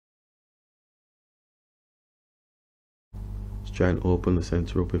Let's try and open the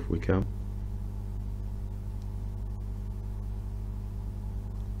center up if we can.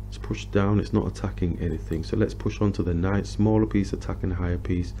 Let's push down. It's not attacking anything, so let's push onto the knight. Smaller piece attacking a higher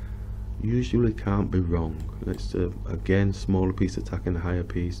piece. Usually can't be wrong. Let's again, smaller piece attacking a higher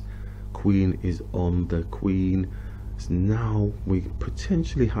piece. Queen is on the queen. So now we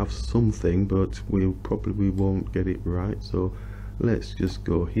potentially have something, but we probably won't get it right. So let's just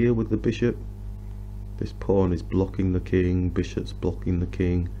go here with the bishop. This pawn is blocking the king. Bishop's blocking the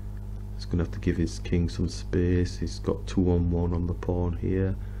king. He's gonna have to give his king some space. He's got 2-on-1 on the pawn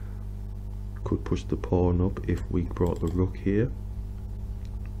here. Could push the pawn up if we brought the rook here.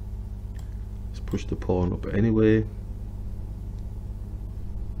 Push the pawn up anyway.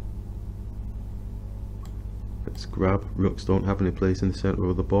 Let's grab. Rooks don't have any place in the center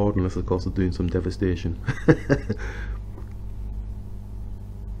of the board unless of course they're doing some devastation.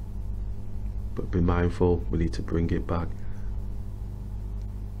 But be mindful, we need to bring it back.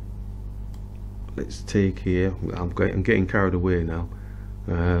 Let's take here. I'm getting carried away now.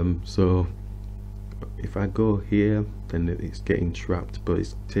 So if I go here, then it's getting trapped, but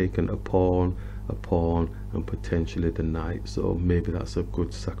it's taken a pawn, and potentially the knight, so maybe that's a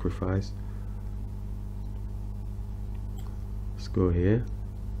good sacrifice. Let's go here.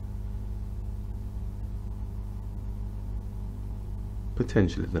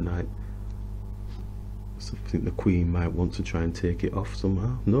 Potentially the knight. So I think the queen might want to try and take it off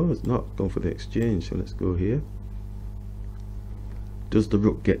somehow. No, it's not gone for the exchange, so let's go here. Does the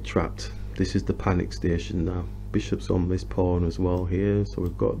rook get trapped? This is the panic station now. Bishop's on this pawn as well here, so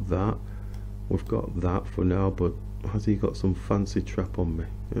we've got that. We've got that for now, but has he got some fancy trap on me?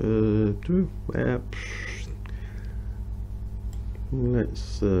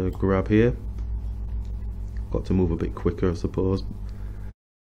 Let's grab here. Got to move a bit quicker, I suppose.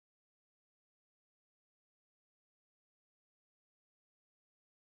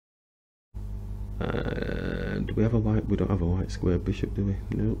 And do we have a white? We don't have a white square bishop, do we?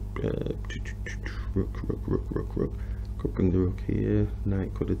 Nope. Rook. Could bring the rook here.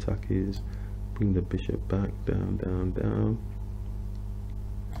 Knight could attack his. Bring the bishop back. Down.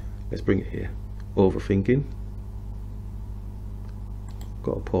 Let's bring it here. Overthinking.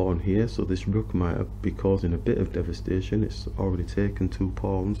 Got a pawn here, so this rook might be causing a bit of devastation. It's already taken 2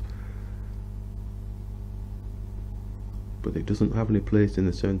 pawns. But it doesn't have any place in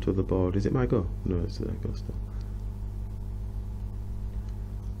the center of the board. Is it my go? No, it's their go still.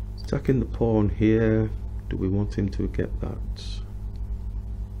 Attacking the pawn here. Do we want him to get that?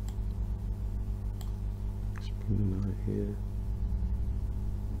 Let's bring the knight here.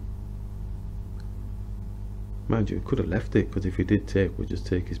 Mind you, could have left it, because if he did take, we'd just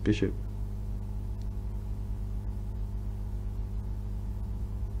take his bishop.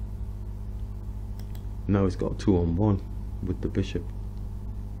 Now he's got a 2-on-1 with the bishop.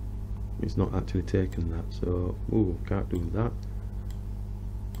 He's not actually taken that, so can't do that.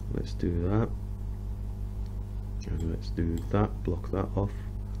 Let's do that, and let's do that. Block that off.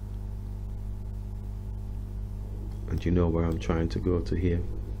 And you know where I'm trying to go to here.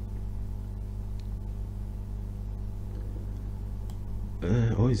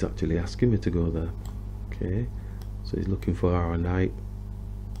 Oh, he's actually asking me to go there. Okay, so he's looking for our knight,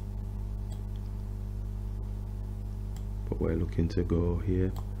 but we're looking to go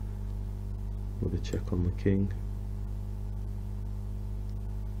here with a check on the king.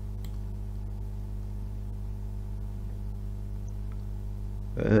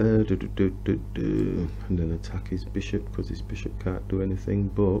 And then attack his bishop, because his bishop can't do anything.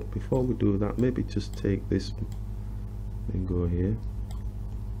 But before we do that, maybe just take this and go here.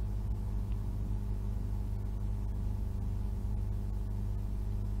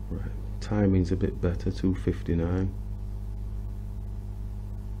 Right, timing's a bit better, 2:59.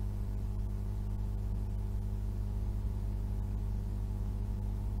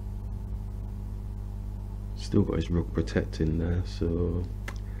 Still got his rook protecting there, so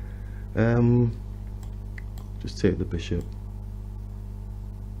just take the bishop,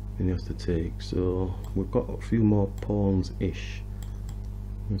 and he has to take. So we've got a few more pawns ish.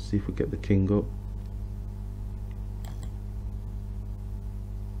 Let's see if we get the king up.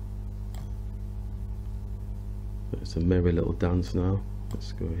 It's a merry little dance now.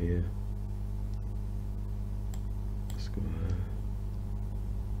 Let's go here. Let's go there.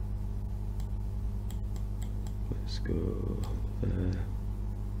 Let's go there.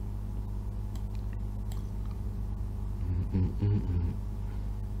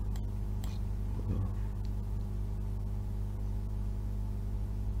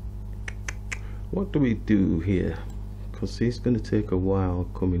 What do we do here? Because he's going to take a while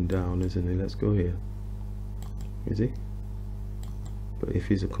coming down, isn't he? Let's go here. Is he? But if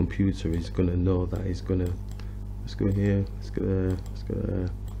he's a computer, he's gonna know that he's gonna, let's go here, let's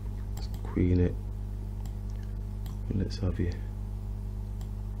queen it, and let's have you.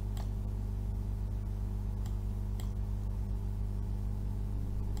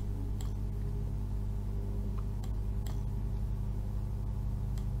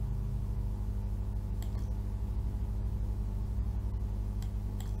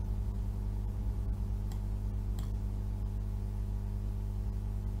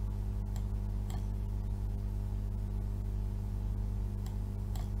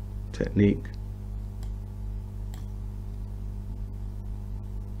 Technique.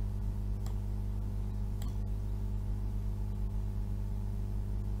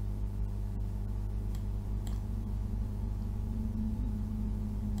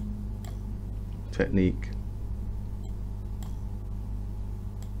 Technique.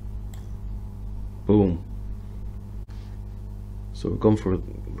 Boom. So we've gone for a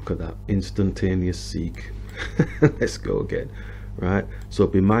look at that instantaneous seek. Let's go again. Right, so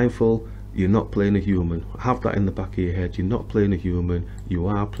be mindful, you're not playing a human. Have that in the back of your head. You're not playing a human, you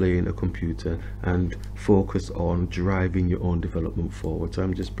are playing a computer, and focus on driving your own development forward. So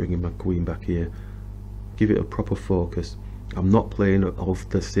I'm just bringing my queen back here. Give it a proper focus. I'm not playing of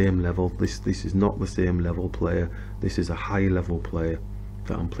the same level. This is not the same level player. This is a high level player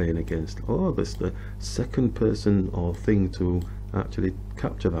that I'm playing against. Oh, that's the second person or thing to actually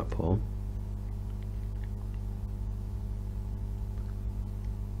capture that pawn.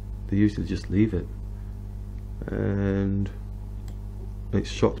 They usually just leave it, and it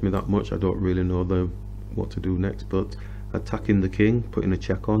shocked me that much. I don't really know what to do next, but attacking the king, putting a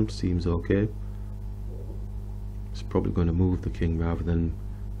check on, seems okay. It's probably going to move the king rather than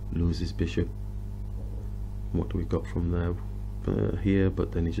lose his bishop. What do we got from there? Here,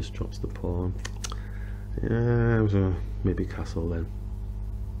 but then he just drops the pawn. Yeah, it was a maybe castle then.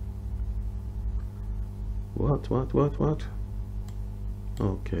 What?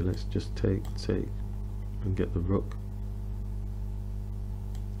 Okay, let's just take and get the rook.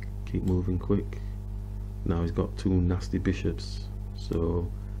 Keep moving quick. Now he's got two nasty bishops, so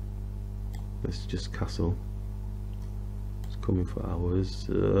let's just castle. It's coming for hours.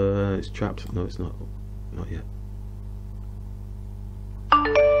 It's trapped. No, it's not yet.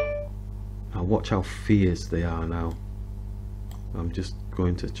 Now watch how fierce they are now. I'm just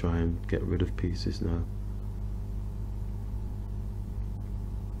going to try and get rid of pieces now.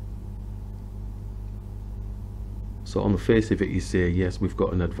 So on the face of it, you say, yes, we've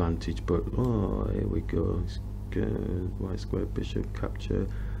got an advantage, but oh, here we go. It's good. White square bishop capture.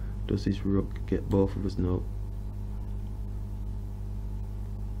 Does his rook get both of us? No.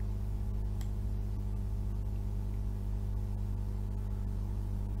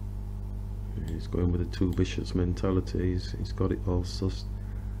 He's going with the two bishops mentality. He's got it all sussed.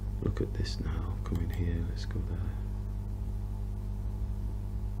 Look at this now. Come in here. Let's go there.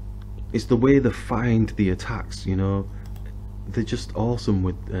 It's the way they find the attacks, you know. They're just awesome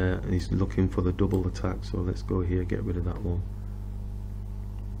with he's looking for the double attack, so let's go here, get rid of that one.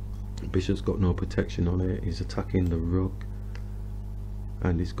 Bishop's got no protection on it. He's attacking the rook,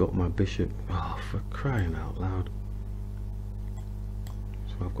 and he's got my bishop. Oh, for crying out loud.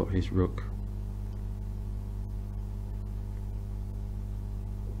 So I've got his rook.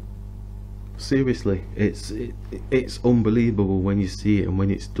 Seriously, it's unbelievable when you see it, and when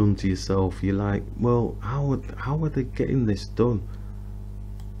it's done to yourself, you're like, well, how are they getting this done?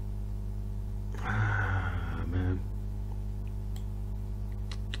 Ah, man,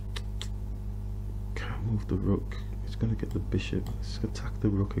 can't move the rook. It's gonna get the bishop. Let's attack the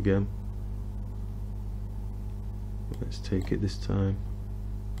rook again. Let's take it this time.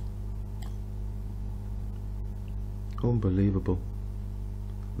 Unbelievable.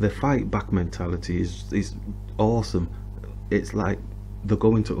 The fight back mentality is awesome. It's like they're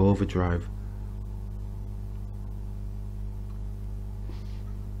going to overdrive.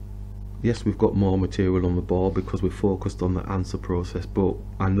 Yes, we've got more material on the board because we're focused on the answer process, but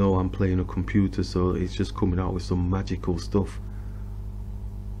I know I'm playing a computer, so it's just coming out with some magical stuff.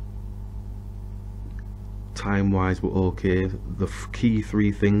 Time wise, we're okay. The key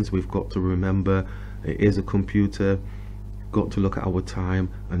three things we've got to remember: it is a computer. Got to look at our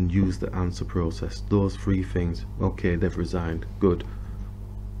time and use the answer process. Those three things. Okay, they've resigned. Good.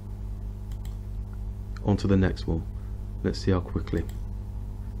 On to the next one. Let's see how quickly.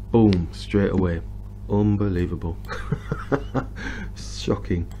 Boom, straight away. Unbelievable.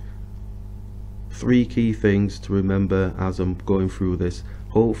 Shocking. Three key things to remember as I'm going through this.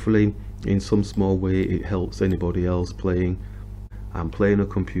 Hopefully in some small way it helps anybody else playing. I'm playing a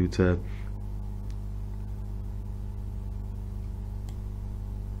computer.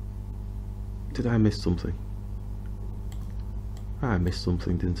 Did I miss something? I missed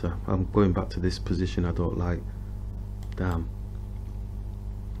something, didn't I? I'm going back to this position I don't like. Damn.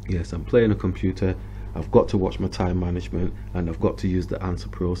 Yes, I'm playing a computer. I've got to watch my time management, and I've got to use the answer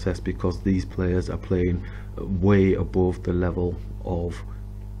process, because these players are playing way above the level of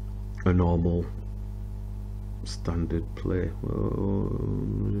a normal standard play.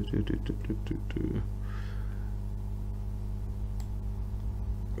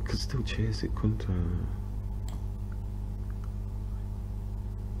 I could still chase it, couldn't I?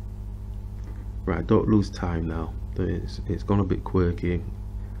 Right, don't lose time now. It's gone a bit quirky.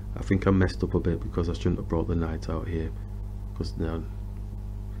 I think I messed up a bit because I shouldn't have brought the knight out here, because now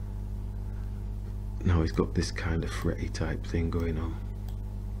he's got this kind of fretty type thing going on.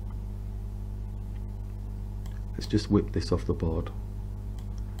 Let's just whip this off the board.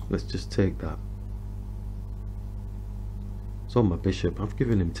 Let's just take that. It's on my bishop. I've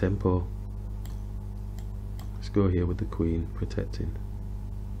given him tempo. Let's go here with the queen protecting.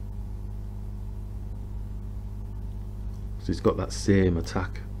 So he's got that same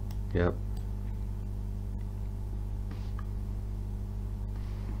attack. Yep.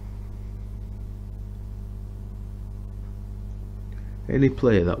 Any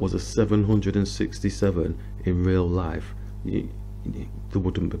player that was a 767 in real life, they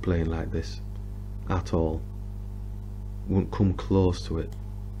wouldn't be playing like this at all. Wouldn't come close to it.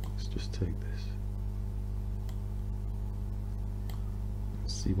 Let's just take this.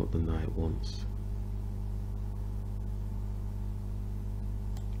 Let's see what the knight wants.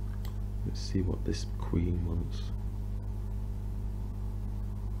 Let's see what this queen wants.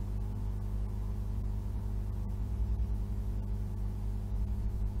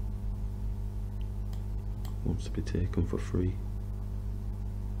 Wants to be taken for free.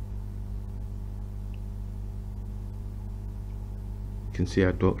 You can see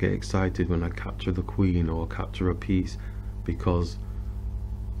I don't get excited when I capture the queen or capture a piece, because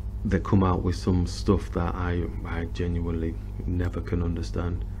they come out with some stuff that I genuinely never can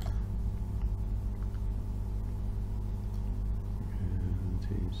understand.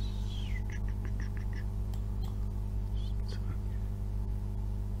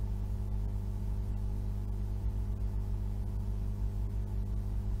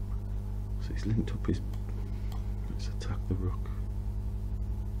 So he's linked up his... Let's attack the rook.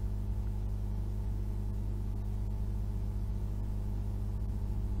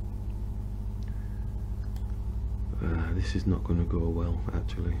 This is not going to go well,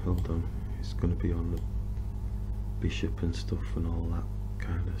 actually. Hold on. It's going to be on the bishop and stuff and all that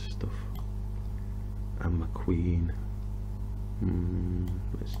kind of stuff. And my queen.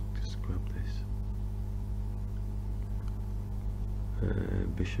 Let's just grab this.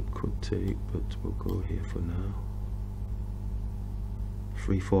 Bishop could take, but we'll go here for now.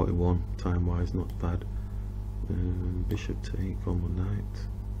 3:41 time wise, not bad. Bishop take on the knight.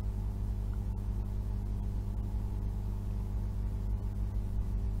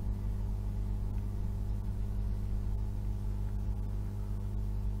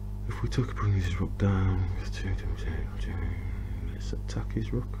 If we took bring his rook down, let's attack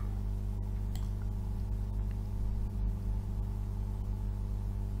his rook.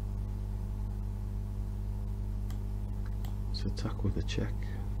 Let's attack with a check.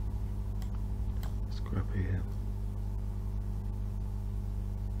 Let's grab here.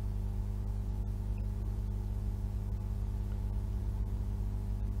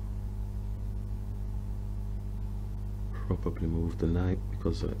 Probably move the knight,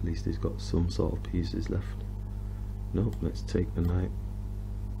 because at least he's got some sort of pieces left. Nope, let's take the knight.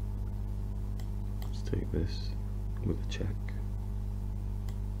 Let's take this with a check.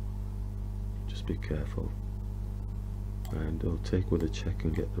 Just be careful. And I'll take with a check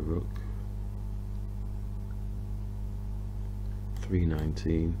and get the rook.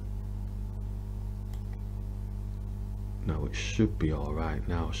 319. Now it should be alright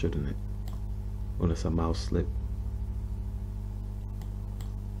now, shouldn't it? Unless I mouse slip.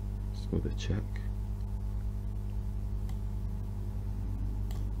 With a check.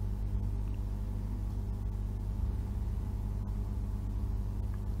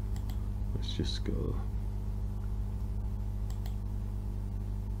 Let's just go.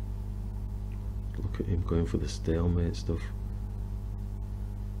 Look at him going for the stalemate stuff.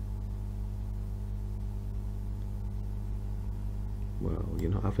 Well, you're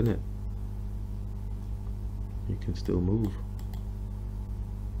not having it. You can still move.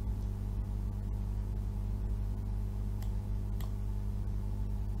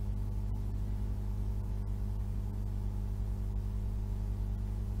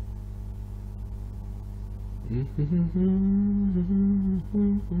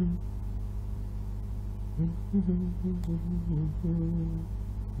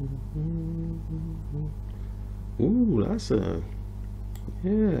 Ooh, that's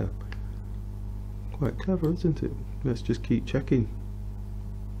yeah, quite clever, isn't it? Let's just keep checking.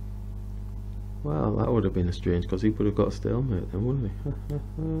 Well, that would have been a strange, because he would have got a stalemate then, wouldn't he?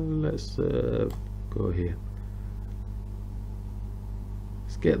 Let's go here.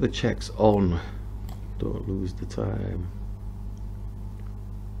 Let's get the checks on. Don't lose the time.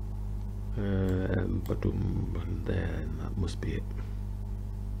 And then that must be it.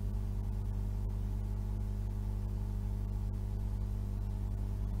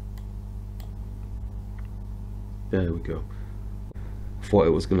 There we go. Thought it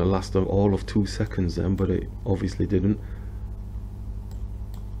was going to last all of 2 seconds then, but it obviously didn't.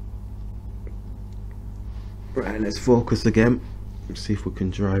 Right, let's focus again. Let's see if we can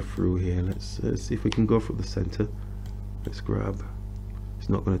drive through here. Let's see if we can go through the center. Let's grab. It's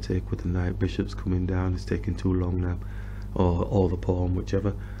not going to take with the knight. Bishop's coming down. It's taking too long now, or the pawn,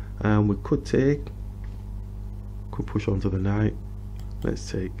 whichever. And we could push onto the knight. Let's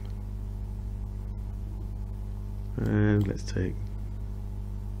take, and let's take.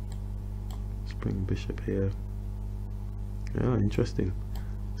 Let's bring bishop here. Oh, interesting.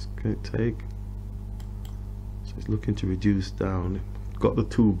 It's going to take. So it's looking to reduce down. Got the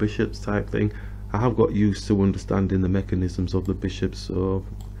two bishops type thing. I have got used to understanding the mechanisms of the bishops, so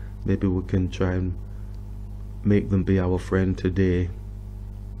maybe we can try and make them be our friend today.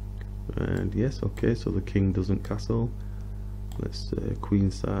 And yes, okay, so the king doesn't castle. Let's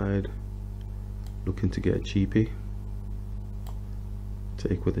queen side, looking to get a cheapie.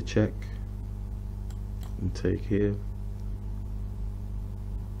 Take with a check and take here.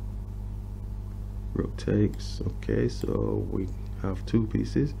 Rook takes. Okay, so we have two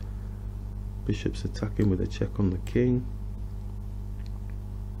pieces. Bishop's attacking with a check on the king.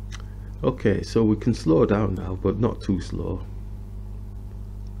 Okay, so we can slow down now, but not too slow.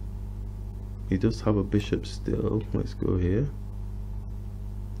 He does have a bishop still. Let's go here.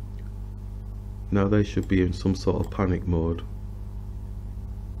 Now they should be in some sort of panic mode.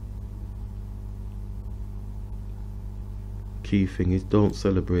 Key thing is don't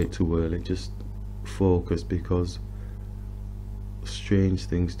celebrate too early, just focus, because strange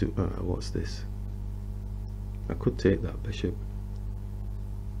things do. What's this? I could take that bishop.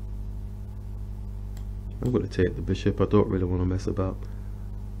 I'm going to take the bishop. I don't really want to mess about.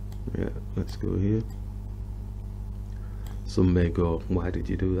 Yeah, let's go here. Some may go, why did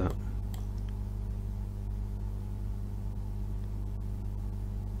you do that?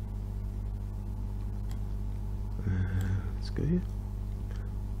 Let's go here.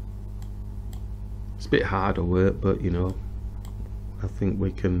 It's a bit harder work, but you know, I think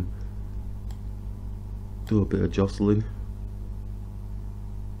we can do a bit of jostling.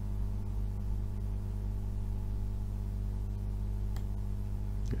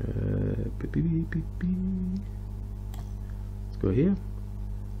 Let's go here.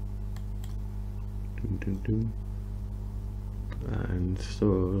 And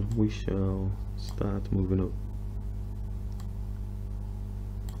so we shall start moving up.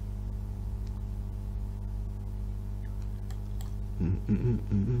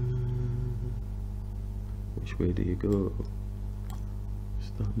 Which way do you go?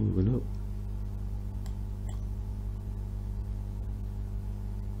 Start moving up.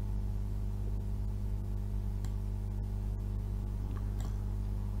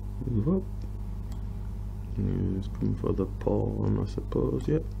 Move up. It's coming for the pawn, I suppose.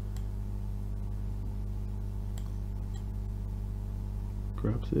 Yep.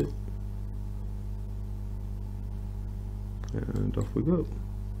 Grabs it. And off we go.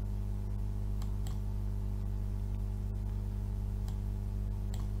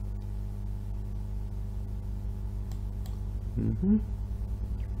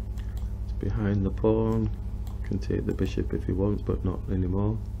 It's behind the pawn. Can take the bishop if he wants, but not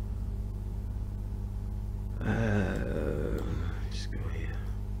anymore. Just go here.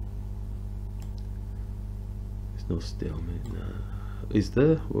 There's no stalemate now. Is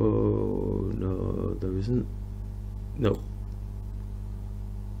there? Whoa, no, there isn't. No.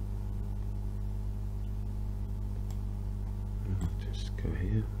 Just go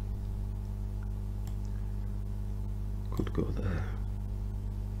here. Could go there.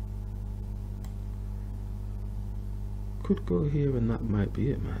 Could go here, and that might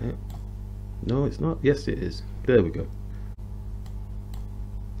be it, mate. No, it's not. Yes, it is. There we go.